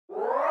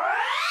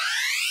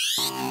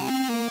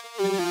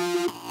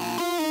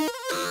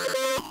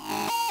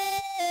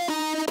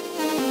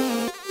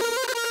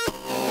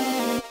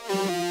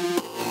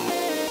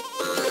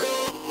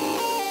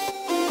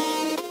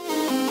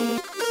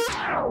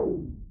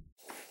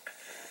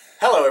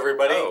Hello,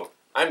 everybody. Oh.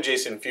 I'm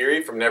Jason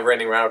Furie from Never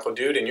Ending Radical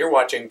Dude, and you're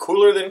watching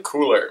Cooler Than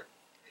Cooler.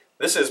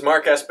 This is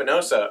Mark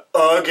Espinosa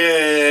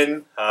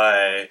again.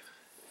 Hi.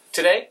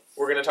 Today,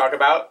 we're going to talk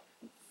about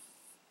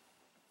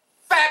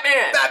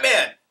Batman.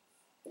 Batman!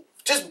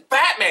 Just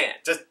Batman.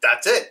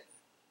 That's it.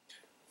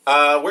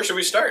 Where should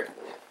we start?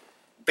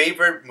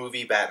 Favorite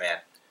movie Batman?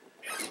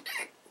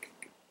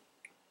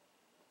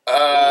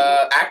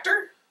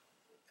 Actor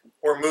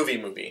or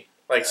movie?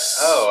 Like,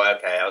 Oh,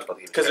 okay. I was about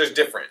to because there's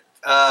different.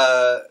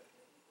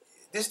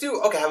 This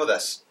dude. Okay, how about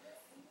this?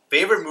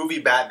 Favorite movie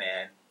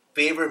Batman.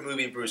 Favorite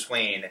movie Bruce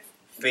Wayne.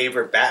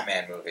 Favorite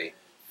Batman movie.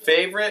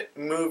 Favorite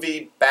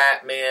movie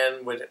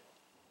Batman would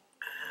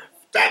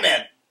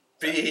Batman.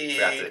 be...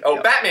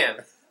 Go.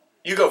 Batman.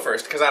 You go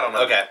first, because I don't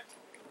know. Okay.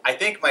 I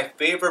think my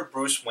favorite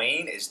Bruce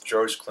Wayne is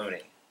George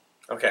Clooney.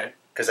 Okay.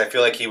 Because I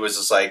feel like he was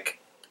just like...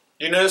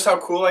 You notice how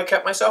cool I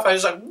kept myself? I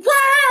was like,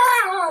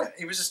 wow!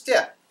 He was just,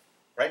 yeah.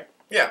 Right?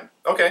 Yeah,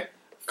 okay.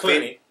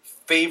 Clooney.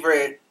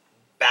 Favorite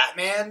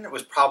Batman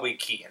was probably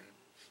Keaton.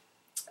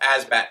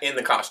 As in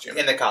the costume.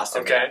 In the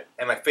costume, okay. Yeah.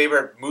 And my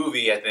favorite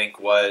movie, I think,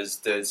 was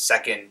the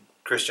second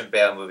Christian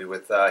Bale movie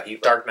with Heath.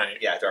 Dark Knight.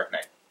 Yeah, Dark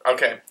Knight.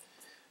 Okay.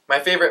 My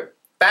favorite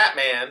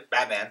Batman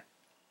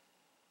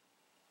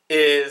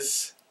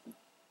is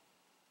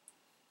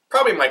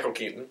probably Michael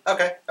Keaton.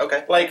 Okay.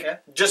 Like, yeah.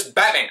 just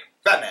Batman.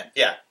 Batman,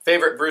 yeah.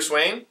 Favorite Bruce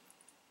Wayne?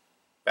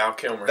 Val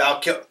Kilmer.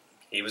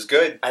 He was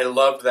good. I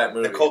loved that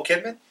movie. Nicole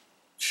Kidman?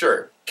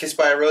 Sure. Kissed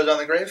by a Rose on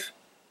the Grave?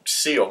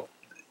 Seal.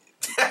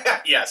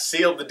 Yes.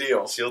 Sealed the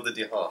deal. Sealed the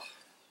deal.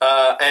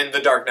 Oh. And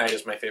The Dark Knight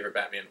is my favorite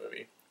Batman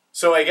movie.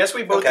 So I guess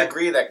we both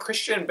agree that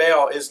Christian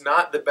Bale is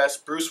not the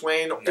best Bruce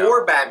Wayne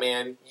or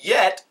Batman,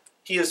 yet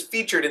he is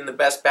featured in the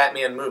best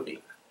Batman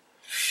movie.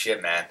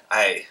 Shit, man.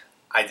 I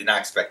did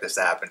not expect this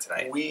to happen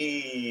tonight.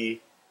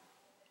 We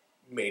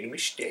made a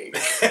mistake.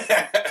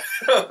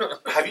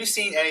 Have you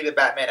seen any of the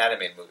Batman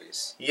animated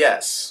movies?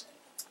 Yes.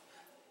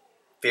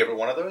 Favorite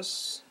one of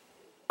those?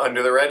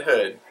 Under the Red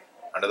Hood.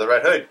 Under the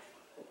Red Hood.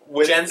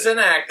 With Jensen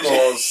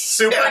Ackles,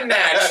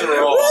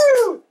 Supernatural.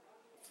 Woo!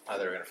 Oh,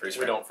 they were going to freeze.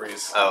 We don't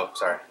freeze. Oh,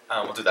 sorry.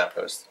 We'll do that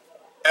in post.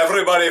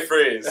 Everybody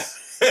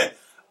freeze.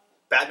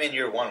 Batman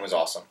Year One was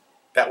awesome.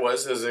 That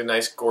was a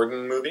nice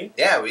Gordon movie.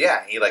 Yeah,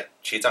 he like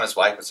cheats on his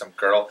wife with some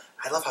girl.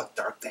 I love how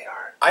dark they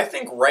are. I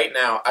think right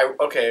now, are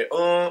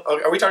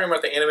we talking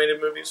about the animated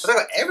movies? We're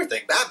talking about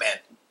everything.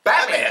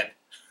 Batman.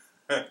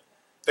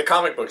 The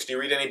comic books. Do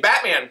you read any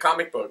Batman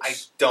comic books? I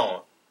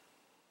don't.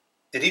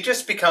 Did he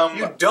just become...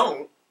 You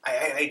don't?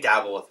 I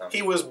dabble with him.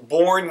 He was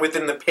born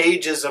within the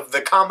pages of the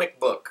comic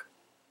book.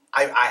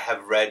 I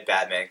have read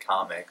Batman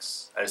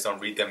comics. I just don't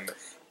read them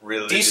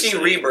religiously.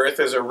 DC Rebirth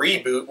is a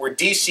reboot where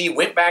DC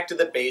went back to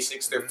the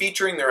basics. They're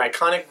featuring their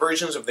iconic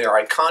versions of their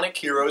iconic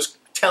heroes,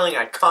 telling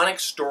iconic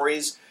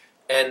stories,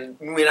 and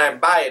when I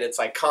buy it, it's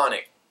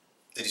iconic.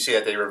 Did you see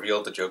that they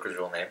revealed the Joker's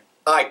real name?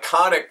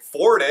 Iconic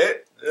for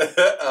it.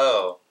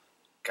 Oh,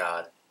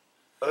 God.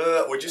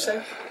 What'd you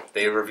say?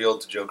 They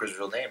revealed the Joker's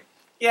real name.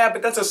 Yeah,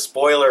 but that's a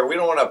spoiler. We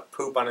don't want to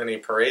poop on any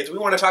parades. We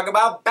want to talk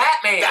about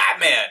Batman.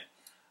 Batman!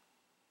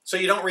 So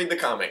you don't read the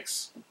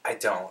comics? I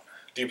don't.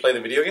 Do you play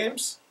the video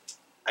games?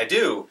 I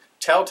do.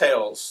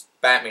 Telltale's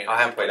Batman. I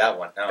haven't played that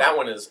one. No. That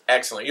one is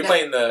excellent. You're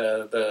playing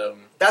the...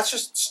 That's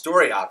just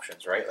story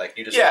options, right? Like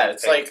you just... Yeah,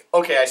 it's like,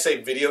 okay, I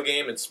say video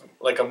game, it's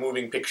like a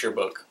moving picture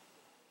book.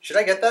 Should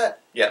I get that?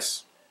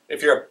 Yes.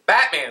 If you're a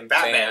Batman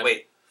fan...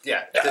 Wait.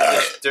 Yeah.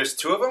 There's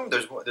two of them?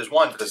 There's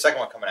one, but the second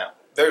one coming out.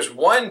 There's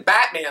one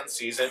Batman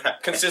season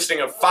consisting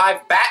of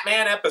 5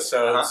 Batman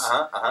episodes,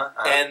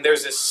 and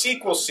there's a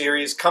sequel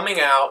series coming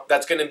out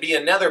that's going to be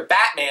another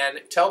Batman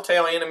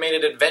Telltale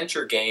animated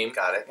adventure game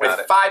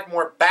with 5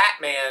 more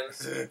Batman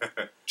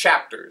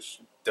chapters.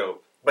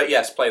 Dope. But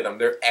yes, play them.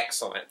 They're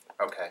excellent.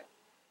 Okay.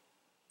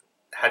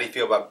 How do you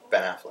feel about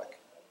Ben Affleck?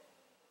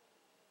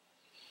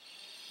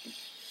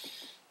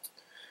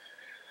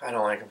 I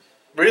don't like him.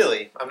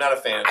 Really? I'm not a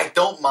fan. I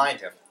don't mind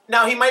him.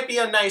 Now, he might be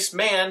a nice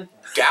man.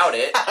 Doubt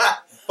it.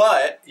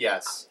 But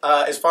yes,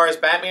 as far as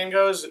Batman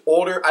goes,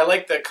 I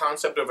like the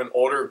concept of an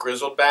older,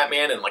 grizzled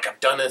Batman, and like I've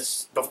done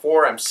this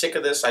before. I'm sick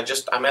of this.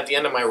 I'm at the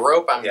end of my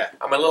rope. I'm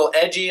a little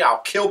edgy. I'll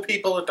kill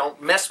people.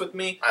 Don't mess with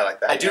me. I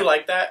like that. I do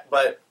like that,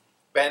 but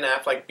Ben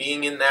Affleck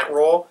being in that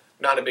role,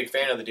 not a big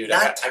fan of the dude.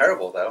 Not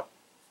terrible though.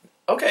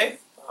 Okay,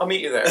 I'll meet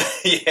you there.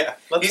 Yeah,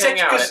 let's hang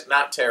out. At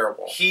not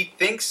terrible. He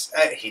thinks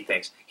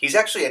he's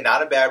actually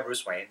not a bad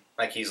Bruce Wayne.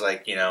 Like he's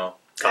like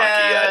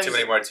cocky. Too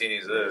many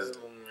martinis.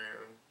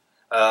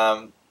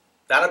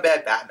 Not a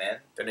bad Batman.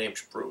 The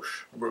name's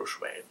Bruce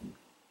Wayne.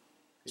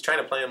 He's trying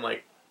to play him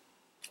like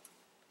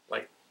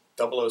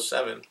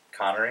 007.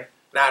 Connery?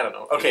 Nah, I don't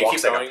know. Okay,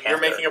 keep going. You're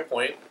making a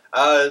point.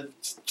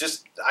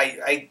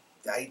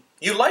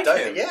 You like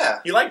him.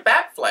 Yeah. You like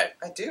Batfleck.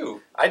 I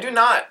do. I do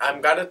not. I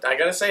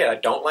gotta say it. I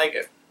don't like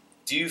it.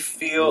 Do you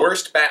feel...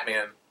 Worst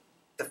Batman.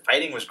 The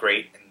fighting was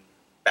great in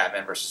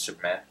Batman vs.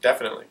 Superman.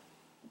 Definitely.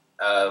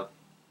 I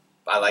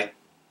like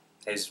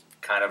his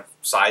kind of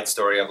side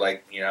story of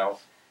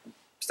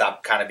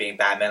stop kind of being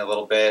Batman a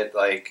little bit.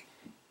 Like,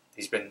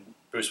 he's been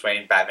Bruce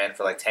Wayne, Batman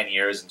for like 10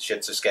 years, and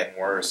shit's just getting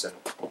worse. And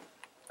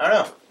I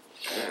don't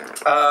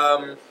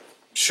know.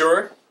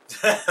 Sure.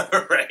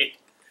 Right.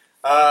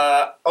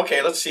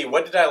 Okay, let's see.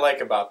 What did I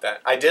like about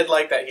that? I did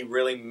like that he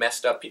really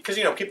messed up because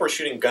people are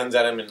shooting guns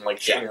at him and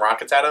like shooting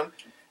rockets at him.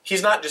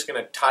 He's not just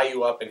going to tie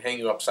you up and hang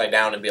you upside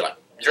down and be like,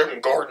 Jim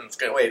Gordon's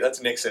going to wait.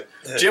 That's Nixon.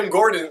 Jim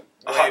Gordon.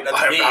 Wait,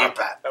 that's me. Not a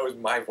bat. That was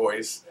my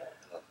voice.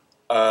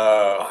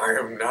 I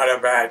am not a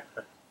bat.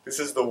 This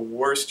is the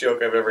worst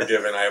joke I've ever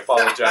given. I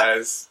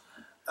apologize.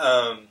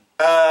 Now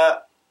I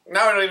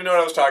don't even know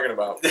what I was talking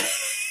about.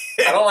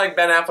 I don't like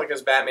Ben Affleck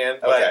as Batman,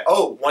 but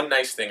one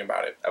nice thing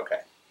about it. Okay.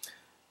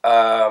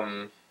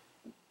 The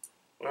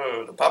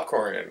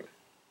popcorn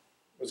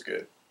was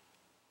good.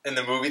 In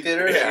the movie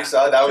theater? Yeah. You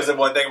saw? That was the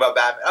one thing about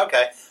Batman.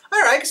 Okay.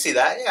 Alright, I can see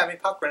that. Yeah, I mean,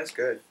 popcorn is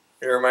good.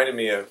 It reminded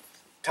me of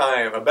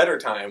a better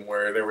time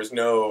where there was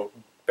no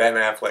Ben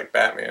Affleck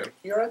Batman.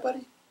 You alright,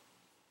 buddy?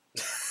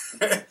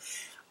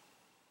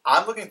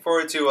 I'm looking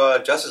forward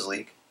to Justice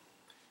League.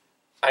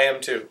 I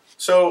am too.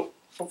 So,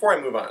 before I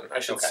move on,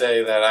 I should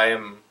say that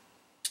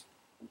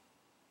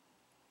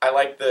I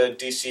like the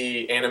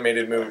DC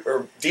animated movie,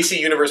 or DC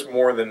Universe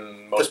more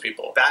than most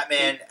people.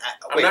 Batman...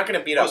 I'm not going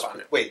to beat up on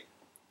it. Wait.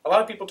 A lot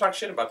of people talk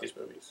shit about these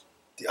movies.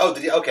 Oh,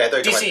 okay. I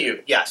thought you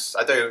DCU. Yes.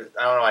 I don't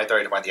know why I thought you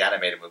were talking about the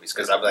animated movies,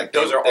 because I'm like,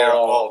 they're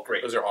all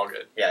great. Those are all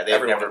good. Yeah,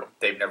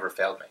 they've never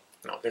failed me.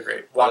 No, they're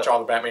great. Watch all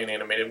the Batman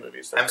animated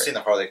movies. I haven't seen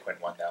the Harley Quinn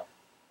one, though.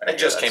 It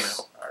just came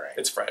out. All right.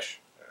 It's fresh.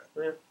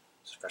 Yeah.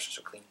 It's fresh,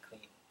 so clean.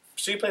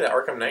 So you play the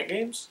Arkham Knight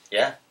games?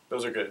 Yeah.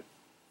 Those are good.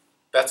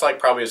 That's like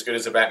probably as good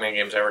as the Batman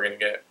game's ever going to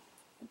get.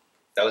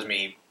 That was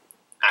me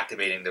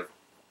activating the...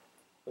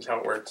 That's how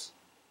it works.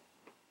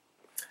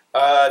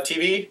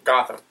 TV,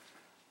 Gotham.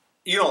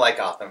 You don't like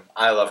Gotham.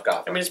 I love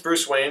Gotham. I mean, it's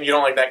Bruce Wayne. You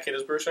don't like that kid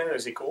as Bruce Wayne?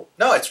 Is he cool?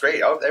 No, it's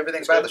great.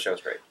 Everything about the show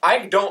is great.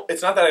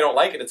 It's not that I don't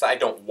like it. It's I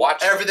don't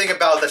watch it. Everything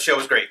about the show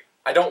is great.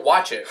 I don't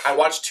watch it. I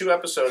watched 2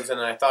 episodes and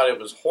I thought it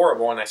was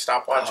horrible and I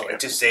stopped watching it.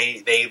 Just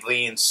they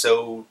lean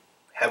so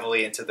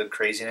heavily into the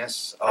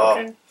craziness.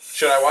 Okay.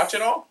 Should I watch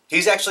it all?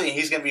 He's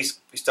going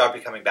to start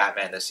becoming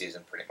Batman this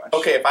season, pretty much.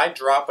 Okay, if I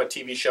drop a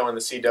TV show on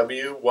the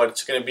CW,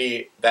 what's going to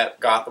be that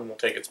Gotham will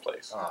take its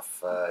place? Oh,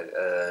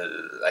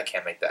 I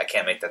can't make that. I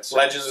can't make that.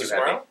 Legends of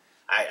Tomorrow?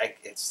 I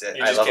just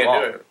love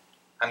can't do it.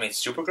 I mean,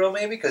 Supergirl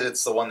maybe because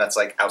it's the one that's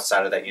like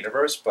outside of that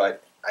universe.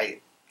 But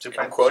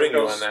I'm quoting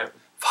you on that.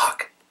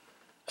 Fuck.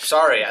 I'm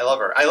sorry. I love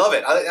her. I love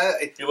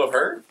it. You love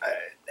her?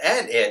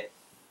 And it.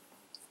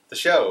 The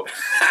show.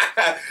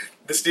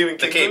 The Stephen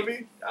King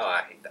movie? Oh,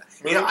 I hate that.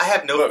 I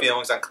have no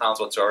feelings on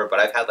clowns whatsoever, but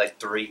I've had like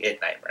 3 It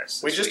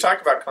nightmares. We just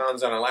talked about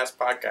clowns on our last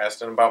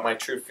podcast and about my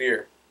true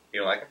fear.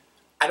 You don't like them?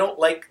 I don't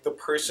like the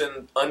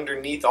person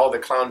underneath all the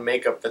clown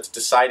makeup that's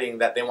deciding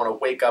that they want to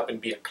wake up and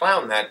be a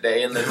clown that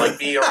day and then like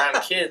be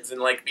around kids and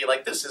like be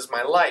like, this is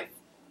my life.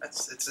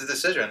 It's a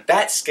decision.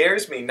 That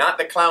scares me, not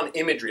the clown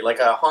imagery, like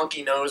a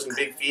honky nose and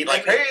big feet,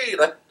 like, hey,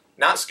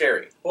 not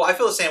scary. Well, I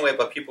feel the same way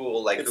about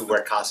people like who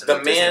wear costumes.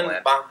 The man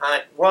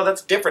behind. Well,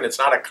 that's different. It's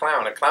not a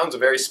clown. A clown's a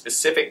very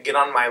specific. Get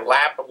on my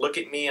lap, look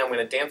at me. I'm going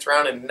to dance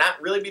around and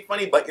not really be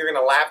funny, but you're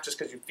going to laugh just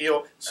because you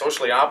feel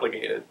socially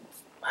obligated.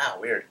 Wow,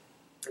 weird.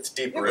 It's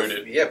deep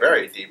rooted. Yeah,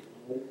 very deep.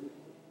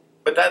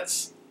 But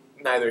that's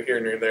neither here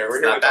nor there.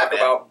 We're going to talk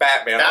about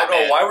Batman. I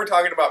don't know why we're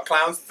talking about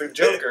clowns through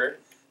Joker.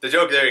 The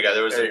joke. There you go.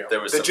 There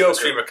was the some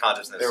stream of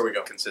consciousness. There we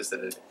go.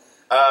 Consisted.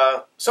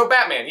 So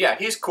Batman, yeah,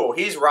 he's cool.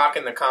 He's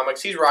rocking the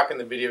comics. He's rocking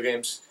the video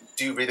games.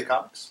 Do you read the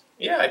comics?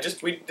 Yeah,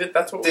 we did.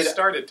 That's what we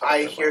started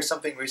talking about. I hear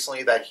something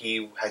recently that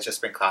he has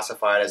just been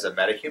classified as a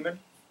metahuman.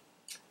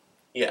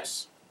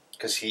 Yes,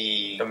 because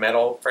the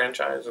Metal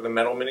franchise or the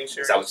Metal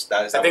miniseries.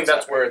 I think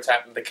that's where it's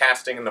happened. The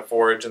casting and the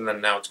Forge, and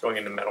then now it's going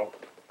into Metal.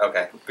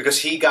 Okay, because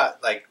he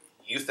got like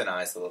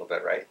euthanized a little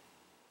bit, right?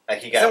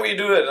 Like Is that what you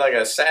do to like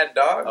a sad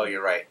dog? Oh,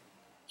 you're right.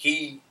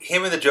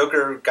 Him and the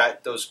Joker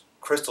got those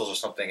crystals or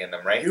something in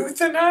them, right?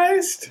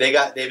 Euthanized?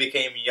 They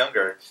became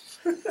younger.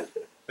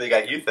 They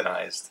got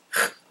euthanized.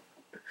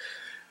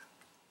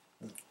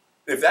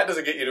 If that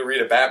doesn't get you to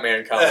read a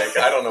Batman comic,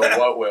 I don't know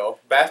what will.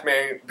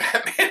 Batman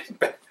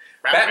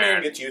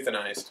gets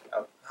euthanized.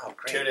 Oh,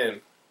 great. Tune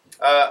in.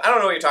 I don't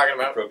know what you're talking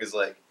about. Broke his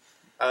leg.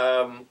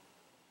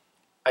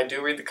 I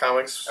do read the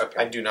comics.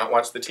 Okay. I do not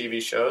watch the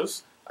TV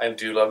shows. I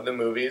do love the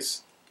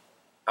movies.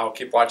 I'll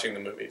keep watching the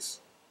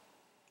movies.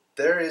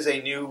 There is a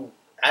new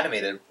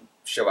animated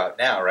show out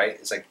now, right?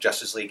 It's like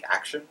Justice League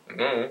Action.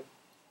 Mm-hmm.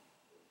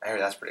 I heard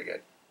that's pretty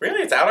good.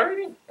 Really? It's out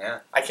already? Yeah.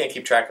 I can't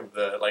keep track of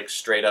the like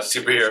straight up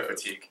superhero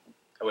fatigue.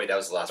 Oh wait, that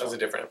was the last one. That was a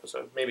different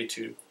episode. Maybe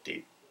 2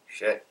 deep.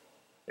 Shit.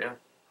 Yeah.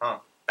 Huh.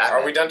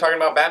 Batman. Are we done talking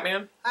about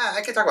Batman?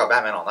 I could talk about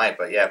Batman all night,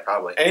 but yeah,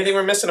 probably. Anything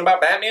we're missing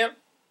about Batman?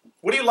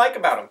 What do you like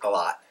about him? A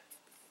lot.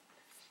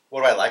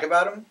 What do I like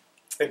about him?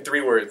 In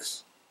 3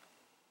 words.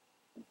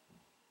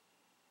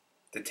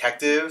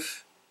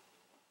 Detective.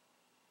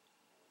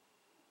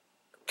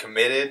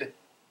 Committed.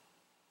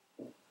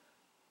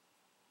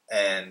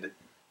 And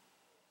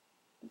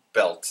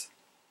belt.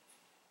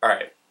 All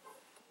right.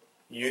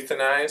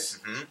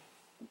 Euthanize. Mm-hmm.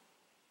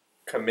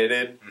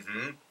 Committed.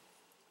 Mm-hmm.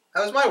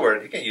 That was my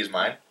word. You can use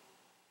mine.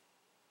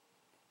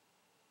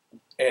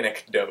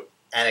 Anecdote.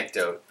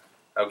 Anecdote.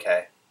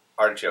 Okay.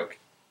 Artichoke.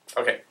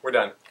 Okay, we're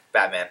done.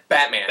 Batman.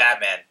 Batman.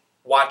 Batman.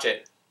 Watch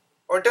it.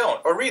 Or don't.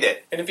 Or read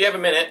it. And if you have a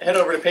minute, head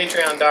over to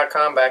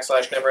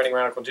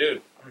patreon.com/neverendingradical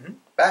dude.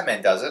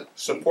 Batman does it.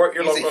 Support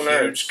your He's local a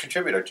huge nerds.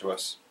 contributor to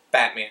us.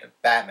 Batman.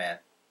 Batman.